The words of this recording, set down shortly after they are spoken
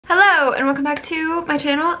Hello and welcome back to my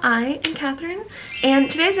channel. I am Catherine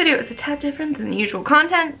and today's video is a tad different than the usual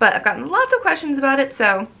content, but I've gotten lots of questions about it,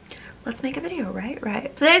 so let's make a video,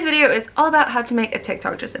 right? Today's video is all about how to make a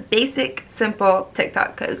TikTok, just a basic, simple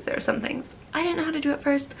TikTok, because there are some things I didn't know how to do at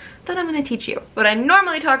first that I'm going to teach you. What I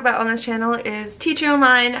normally talk about on this channel is teaching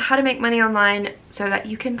online, how to make money online so that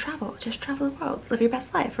you can travel, just travel the world, live your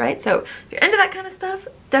best life, right? So if you're into that kind of stuff,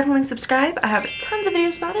 definitely subscribe. I have tons of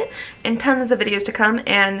videos about it and tons of videos to come,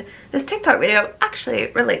 and this TikTok video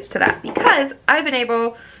actually relates to that because I've been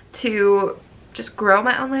able to just grow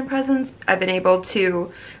my online presence. I've been able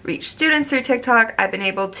to reach students through TikTok. I've been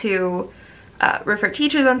able to refer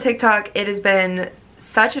teachers on TikTok. It has been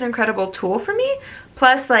such an incredible tool for me.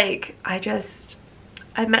 Plus, like,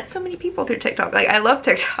 I've met so many people through TikTok. Like, I love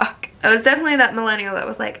TikTok. I was definitely that millennial that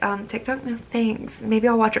was like, TikTok, no thanks. Maybe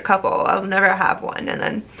I'll watch a couple. I'll never have one. And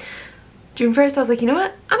then June 1st, I was like, you know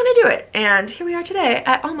what? I'm gonna do it. And here we are today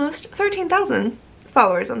at almost 13,000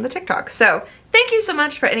 followers on the TikTok. So thank you so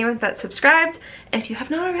much for anyone that's subscribed. And if you have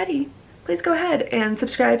not already, please go ahead and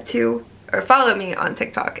subscribe to, or follow me on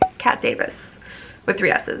TikTok. It's Cat Davis with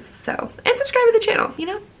 3 S's. So, and subscribe to the channel, you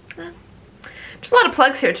know? Just a lot of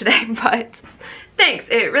plugs here today, but thanks.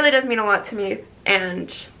 It really does mean a lot to me,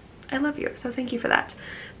 and I love you, so thank you for that.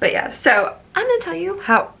 But yeah, so I'm gonna tell you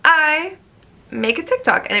how I make a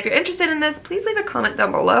TikTok, and if you're interested in this, please leave a comment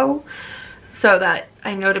down below so that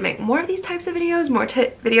I know to make more of these types of videos, more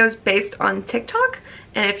videos based on TikTok.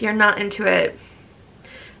 And if you're not into it,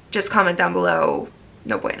 just comment down below,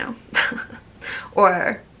 no bueno.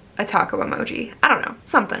 Or a taco emoji. I don't know,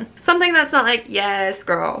 something that's not like, yes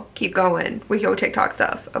girl, keep going with your TikTok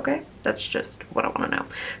stuff, okay? That's just what I want to know.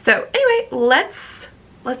 So anyway, let's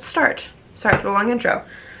start. Sorry for the long intro.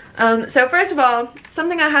 So first of all,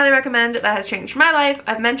 something I highly recommend that has changed my life,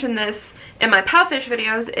 I've mentioned this in my Powfish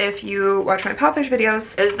videos, if you watch my Powfish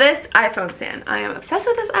videos, is this iPhone stand. I am obsessed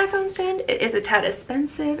with this iPhone stand. It is a tad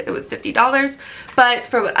expensive. It was $50, but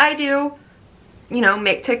for what I do, you know,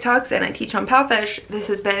 make TikToks and I teach on Powfish, this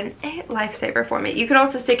has been a lifesaver for me. You can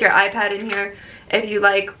also stick your iPad in here if you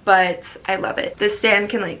like, but I love it. This stand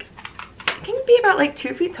can be about like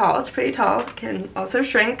 2 feet tall. It's pretty tall. It can also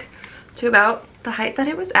shrink to about the height that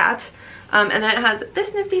it was at. And then it has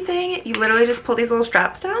this nifty thing. You literally just pull these little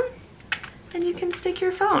straps down and you can stick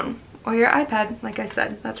your phone or your iPad, like I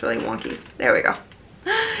said. That's really wonky. There we go.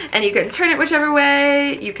 And you can turn it whichever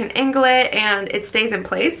way, you can angle it, and it stays in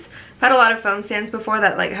place. I've had a lot of phone stands before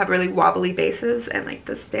that like have really wobbly bases and like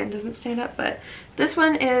the stand doesn't stand up, but this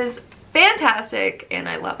one is fantastic and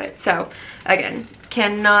I love it. So again,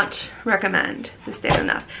 cannot recommend this stand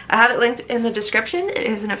enough. I have it linked in the description. It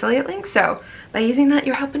is an affiliate link, so by using that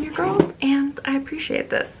you're helping your girl, and I appreciate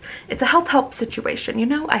this. It's a help situation, you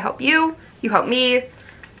know? I help you, you help me. It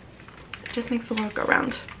just makes the world go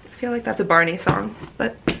round. I feel like that's a Barney song,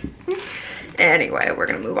 but anyway, we're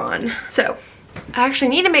gonna move on. So I actually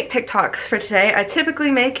need to make TikToks for today. I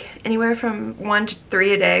typically make anywhere from 1 to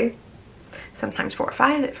 3 a day, sometimes 4 or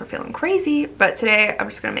 5 if we're feeling crazy, but today I'm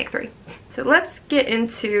just gonna make 3. So let's get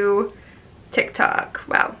into TikTok.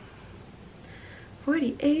 Wow,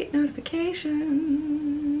 48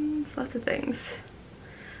 notifications, lots of things.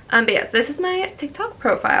 But yes, this is my TikTok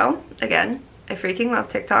profile. Again, I freaking love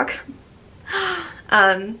TikTok.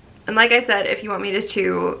 And like I said, if you want me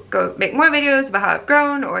to go make more videos about how I've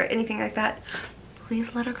grown or anything like that,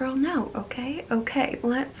 please let a girl know, okay? Okay,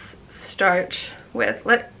 let's start with,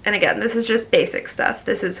 and again, this is just basic stuff.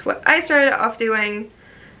 This is what I started off doing.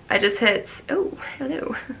 I just hit, oh,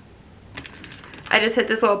 hello. I just hit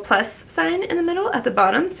this little plus sign in the middle at the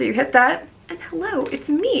bottom, so you hit that, and hello, it's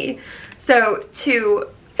me. So to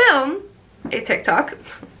film a TikTok,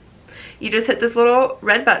 you just hit this little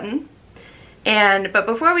red button. But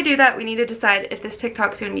before we do that, we need to decide if this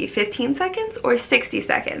TikTok is going to be 15 seconds or 60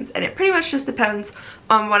 seconds. And it pretty much just depends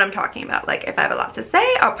on what I'm talking about. Like, if I have a lot to say,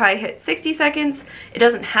 I'll probably hit 60 seconds. It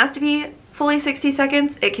doesn't have to be fully 60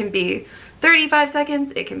 seconds. It can be 35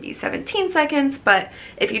 seconds. It can be 17 seconds. But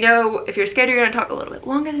if you're scared you're going to talk a little bit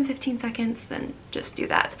longer than 15 seconds, then just do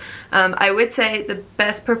that. I would say the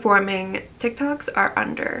best performing TikToks are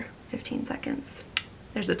under 15 seconds.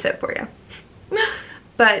 There's a tip for you.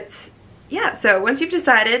 But yeah, so once you've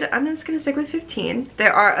decided, I'm just gonna stick with 15.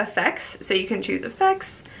 There are effects, so you can choose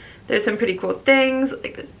effects. There's some pretty cool things,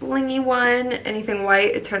 like this blingy one. Anything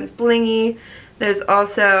white, it turns blingy. There's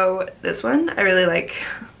also this one. I really like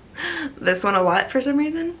this one a lot for some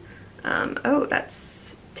reason. Oh,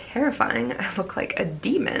 that's terrifying. I look like a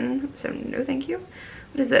demon, so no thank you.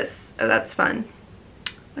 What is this? Oh, that's fun.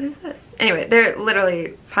 What is this? Anyway, there are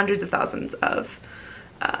literally hundreds of thousands of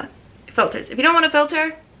filters. If you don't want to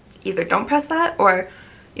filter, either don't press that or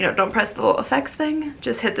you know, don't press the little effects thing.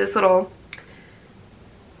 Just hit this little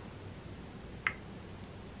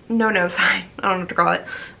no sign. I don't know what to call it.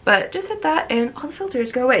 But just hit that and all the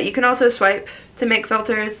filters go away. You can also swipe to make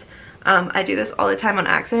filters. I do this all the time on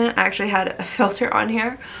accident. I actually had a filter on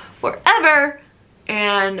here forever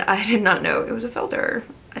and I did not know it was a filter.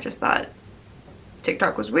 I just thought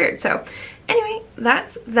TikTok was weird. So anyway,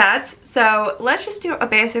 that's that. So let's just do a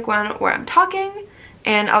basic one where I'm talking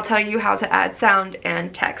and I'll tell you how to add sound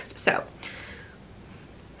and text. So,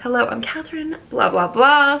 hello, I'm Catherine, blah, blah,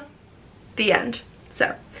 blah, the end.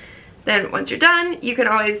 So then once you're done, you can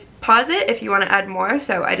always pause it if you want to add more.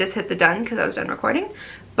 So I just hit the done because I was done recording,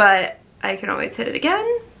 but I can always hit it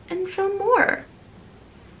again and film more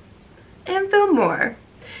and film more.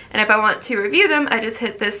 And if I want to review them, I just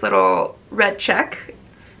hit this little red check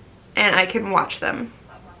and I can watch them.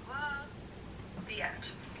 Blah, blah, blah. The end.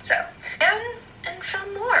 So, and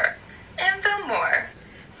film more and film more.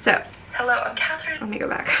 So, hello, I'm Catherine. Let me go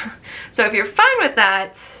back. So if you're fine with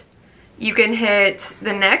that, you can hit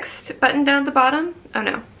the next button down at the bottom. Oh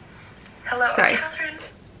no. Hello, sorry. I'm Catherine.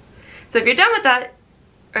 So if you're done with that,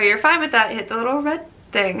 or you're fine with that, hit the little red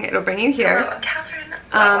thing. It'll bring you here. Hello, I'm Catherine.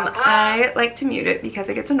 Blah, blah, blah. I like to mute it because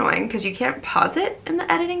it gets annoying because you can't pause it in the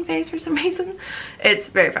editing phase for some reason. It's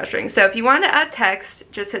very frustrating. So if you want to add text,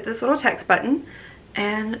 just hit this little text button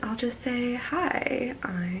and I'll just say, hi,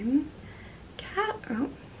 I'm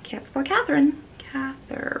can't spell Catherine.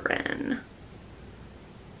 Catherine.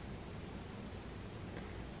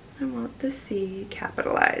 I want the C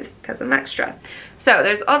capitalized because I'm extra. So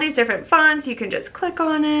there's all these different fonts. You can just click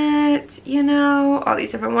on it, you know, all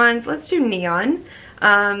these different ones. Let's do neon.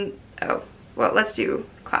 Oh, well, let's do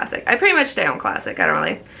classic. I pretty much stay on classic. I don't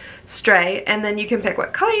really stray. And then you can pick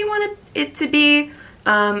what color you want it to be.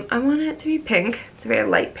 I want it to be pink. It's a very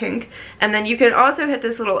light pink. And then you can also hit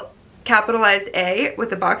this little capitalized A with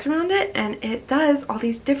the box around it, and it does all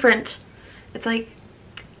these different, it's like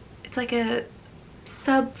a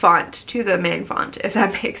sub font to the main font, if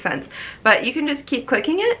that makes sense. But you can just keep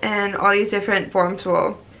clicking it and all these different forms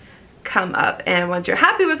will come up, and once you're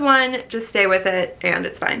happy with one, just stay with it and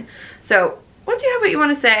it's fine. So once you have what you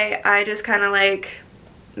want to say, I just kind of like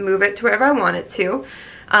move it to wherever I want it to,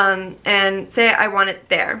 and say I want it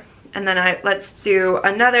there. And then let's do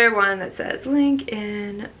another one that says link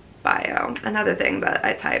in bio, another thing that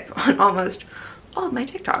I type on almost all of my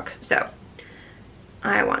TikToks. So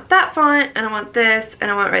I want that font and I want this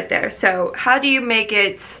and I want it right there. So how do you make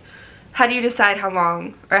it, how do you decide how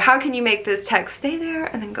long, or how can you make this text stay there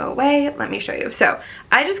and then go away? Let me show you. So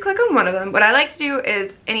I just click on one of them. What I like to do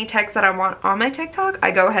is any text that I want on my TikTok,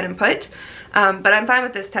 I go ahead and put, but I'm fine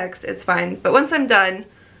with this text, it's fine. But once I'm done,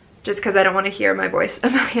 just because I don't want to hear my voice a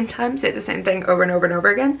million times say the same thing over and over and over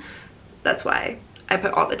again, that's why I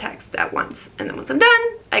put all the text at once. And then once I'm done,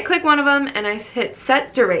 I click one of them and I hit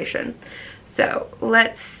set duration. So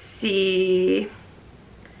let's see,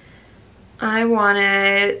 I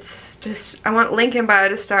want link in bio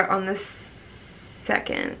to start on the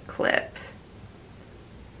second clip,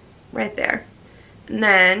 right there. And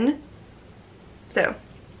then, so,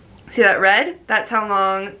 see that red? That's how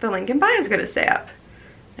long the link in bio is gonna stay up.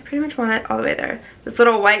 I pretty much want it all the way there. This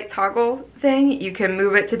little white toggle thing, you can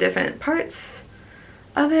move it to different parts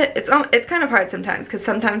of it. It's kind of hard sometimes because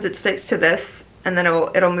sometimes it sticks to this and then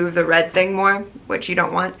it'll move the red thing more, which you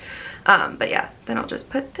don't want. But yeah, then I'll just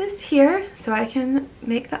put this here so I can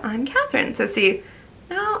make the I'm Catherine. So see,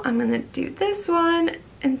 now I'm gonna do this one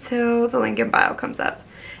until the link in bio comes up.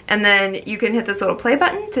 And then you can hit this little play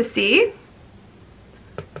button to see.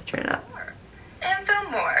 Let's turn it up. And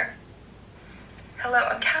film more. Hello,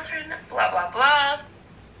 I'm Catherine, blah, blah, blah,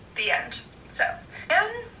 the end. So,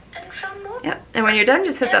 and film more. Yep, and when you're done,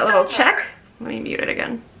 just hit that little check. Let me mute it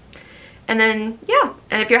again. And then, yeah,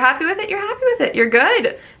 and if you're happy with it, you're happy with it. You're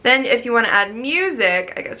good. Then if you want to add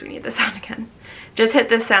music, I guess we need the sound again. Just hit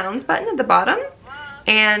the sounds button at the bottom.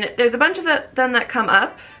 And there's a bunch of them that come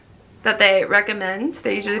up that they recommend.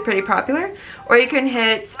 They're usually pretty popular. Or you can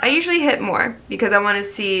hit, I usually hit more because I want to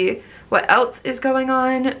see what else is going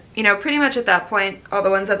on. You know, pretty much at that point, all the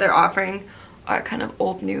ones that they're offering are kind of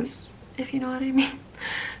old news, if you know what I mean.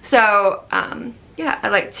 So, yeah, I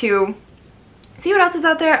like to see what else is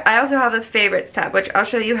out there. I also have a favorites tab, which I'll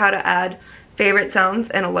show you how to add favorite sounds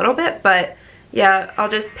in a little bit, but yeah, I'll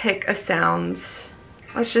just pick a sound.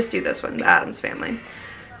 Let's just do this one, the Addams Family.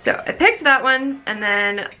 So I picked that one, and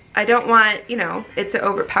then I don't want, you know, it to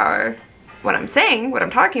overpower what I'm saying, what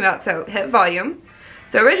I'm talking about, so hit volume.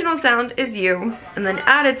 So original sound is you, and then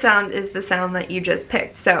added sound is the sound that you just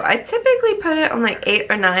picked. So I typically put it on like 8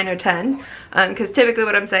 or 9 or 10, because typically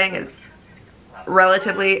what I'm saying is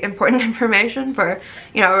relatively important information for,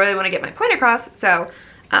 you know, I really want to get my point across. So,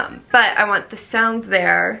 but I want the sound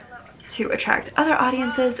there to attract other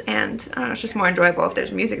audiences, and I don't know, it's just more enjoyable if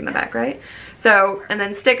there's music in the back, right? So, and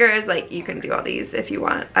then stickers, like you can do all these if you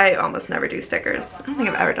want. I almost never do stickers. I don't think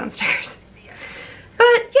I've ever done stickers.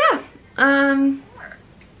 But yeah,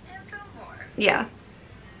 yeah.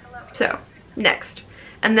 So, next.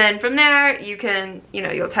 And then from there, you can, you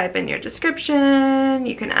know, you'll type in your description,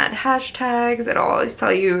 you can add hashtags, it'll always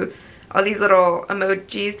tell you all these little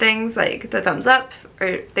emoji things, like the thumbs up,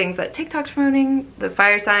 or things that TikTok's promoting. The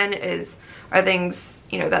fire sign are things,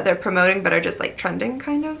 you know, that they're promoting but are just like trending,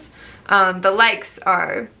 kind of. The likes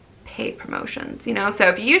are paid promotions, you know, so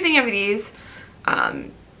if you use any of these,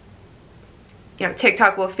 you know,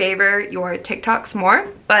 TikTok will favor your TikToks more,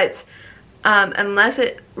 but unless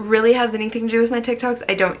it really has anything to do with my TikToks,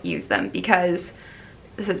 I don't use them, because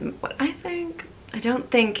this is what I think. I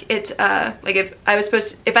don't think it, like if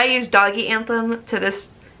I use doggy anthem to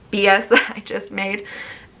this BS that I just made,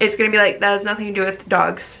 it's gonna be like, that has nothing to do with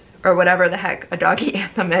dogs, or whatever the heck a doggy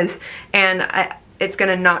anthem is, and it's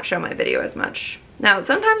gonna not show my video as much. Now,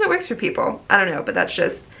 sometimes it works for people, I don't know, but that's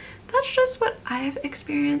just what I've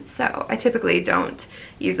experienced, so I typically don't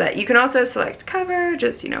use that. You can also select cover,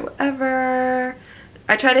 just, you know, whatever.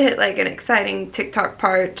 I try to hit like an exciting TikTok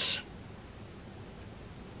part.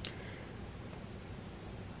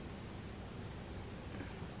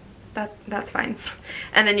 That's fine.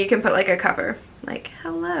 And then you can put like a cover, like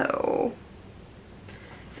hello.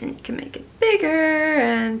 And you can make it bigger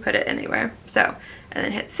and put it anywhere. So, and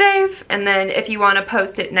then hit save. And then if you want to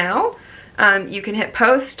post it now, you can hit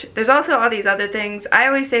post. There's also all these other things. I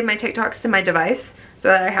always save my TikToks to my device so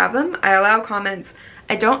that I have them. I allow comments.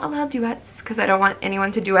 I don't allow duets because I don't want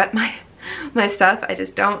anyone to duet my stuff. I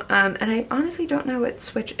just don't. And I honestly don't know what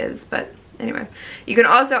Switch is, but anyway. You can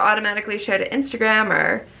also automatically share to Instagram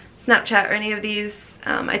or Snapchat or any of these.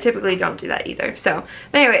 I typically don't do that either. So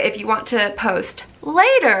anyway, if you want to post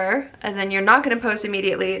later, as in you're not going to post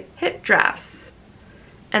immediately, hit drafts.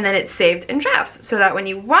 And then it's saved in drafts, so that when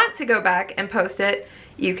you want to go back and post it,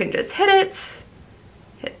 you can just hit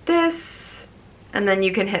this, and then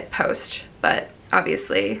you can hit post. But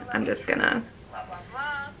obviously, I'm just gonna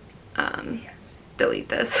delete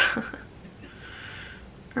this.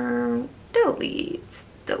 Delete.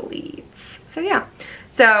 So yeah.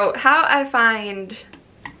 So how I find,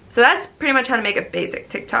 so that's pretty much how to make a basic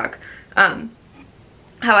TikTok. How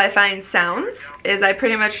I find sounds is I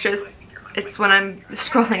pretty much just, it's when I'm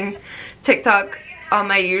scrolling TikTok on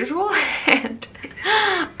my usual and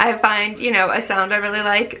I find, you know, a sound I really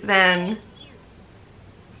like, then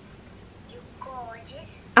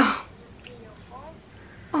oh,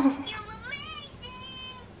 look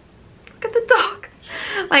at the dog.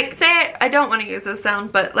 Like, say I don't want to use this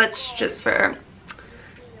sound, but let's just for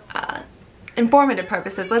informative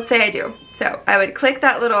purposes, let's say I do. So I would click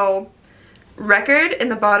that little record in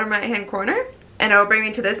the bottom right hand corner, and it'll bring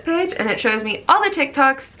me to this page, and it shows me all the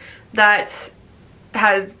TikToks that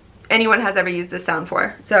anyone has ever used this sound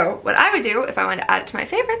for. So what I would do if I wanted to add it to my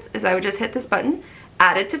favorites is I would just hit this button,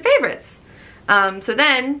 add it to favorites. So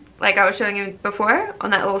then, like I was showing you before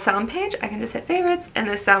on that little sound page, I can just hit favorites and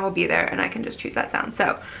this sound will be there, and I can just choose that sound.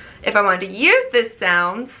 So if I wanted to use this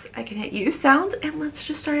sound, I can hit use sound, and let's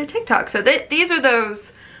just start a TikTok. So these are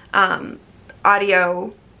those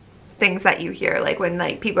audio things that you hear, like when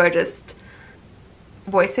like people are just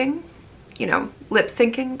voicing, you know, lip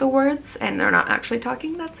syncing the words and they're not actually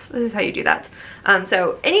talking. This is how you do that.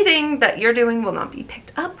 So anything that you're doing will not be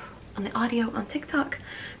picked up on the audio on TikTok.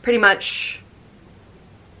 Pretty much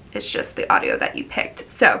it's just the audio that you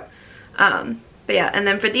picked. So but yeah, and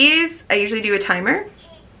then for these I usually do a timer.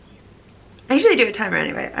 I usually do a timer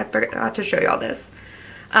anyway. I forgot to show you all this.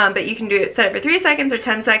 But you can do it, set it for 3 seconds or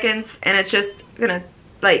 10 seconds, and it's just gonna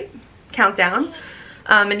like count down.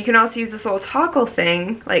 And you can also use this little toggle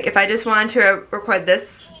thing. Like if I just wanted to record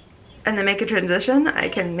this and then make a transition, I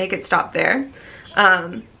can make it stop there.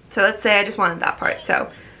 So let's say I just wanted that part.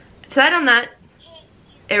 So set on that,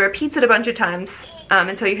 it repeats it a bunch of times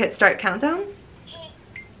until you hit start countdown.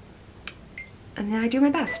 And then I do my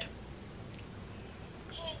best.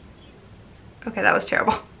 Okay, that was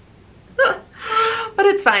terrible. But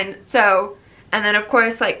it's fine. So, and then of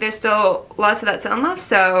course, like there's still lots of that sound left.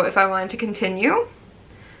 So if I wanted to continue,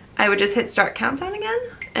 I would just hit start countdown again,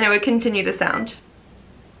 and it would continue the sound.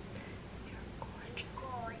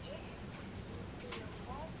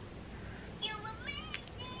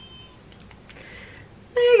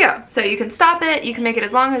 There you go. So you can stop it, you can make it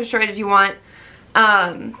as long or as short as you want.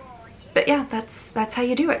 But yeah, that's how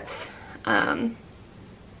you do it.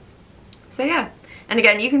 So yeah. And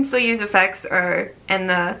again, you can still use effects and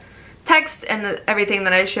the text and everything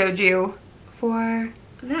that I showed you for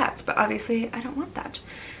that, but obviously I don't want that.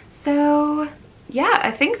 So yeah,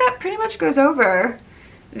 I think that pretty much goes over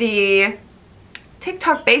the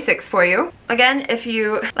TikTok basics for you. Again, if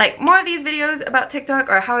you like more of these videos about TikTok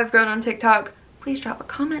or how I've grown on TikTok, please drop a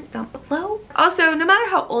comment down below. Also, no matter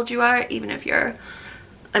how old you are, even if you're,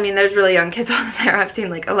 I mean, there's really young kids on there. I've seen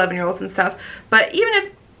like 11-year-olds and stuff, but even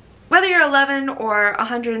if, whether you're 11 or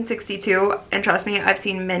 162, and trust me, I've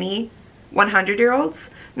seen many 100-year-olds,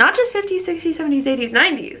 not just 50s, 60s, 70s, 80s,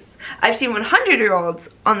 90s. I've seen 100-year-olds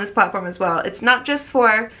on this platform as well. It's not just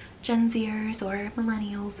for Gen Zers or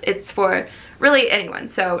millennials, it's for really anyone.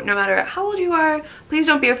 So no matter how old you are, please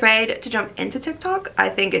don't be afraid to jump into TikTok. I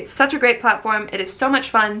think it's such a great platform. It is so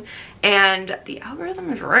much fun, and the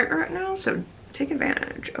algorithm is right now, so take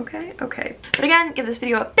advantage, okay? Okay. But again, give this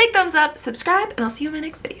video a big thumbs up, subscribe, and I'll see you in my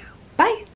next video. Bye!